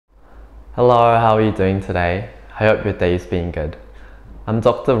Hello, how are you doing today? I hope your day's been good. I'm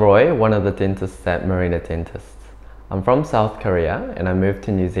Dr. Roy, one of the dentists at Marina Dentists. I'm from South Korea and I moved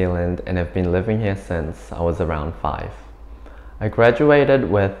to New Zealand and have been living here since I was around 5. I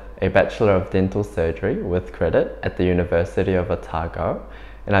graduated with a Bachelor of Dental Surgery with credit at the University of Otago,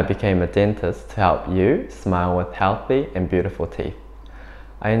 and I became a dentist to help you smile with healthy and beautiful teeth.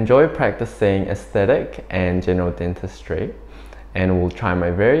 I enjoy practicing aesthetic and general dentistry and will try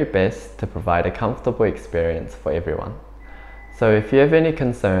my very best to provide a comfortable experience for everyone. So if you have any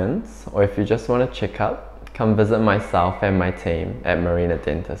concerns or if you just want to check up, come visit myself and my team at Marina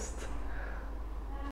Dentists.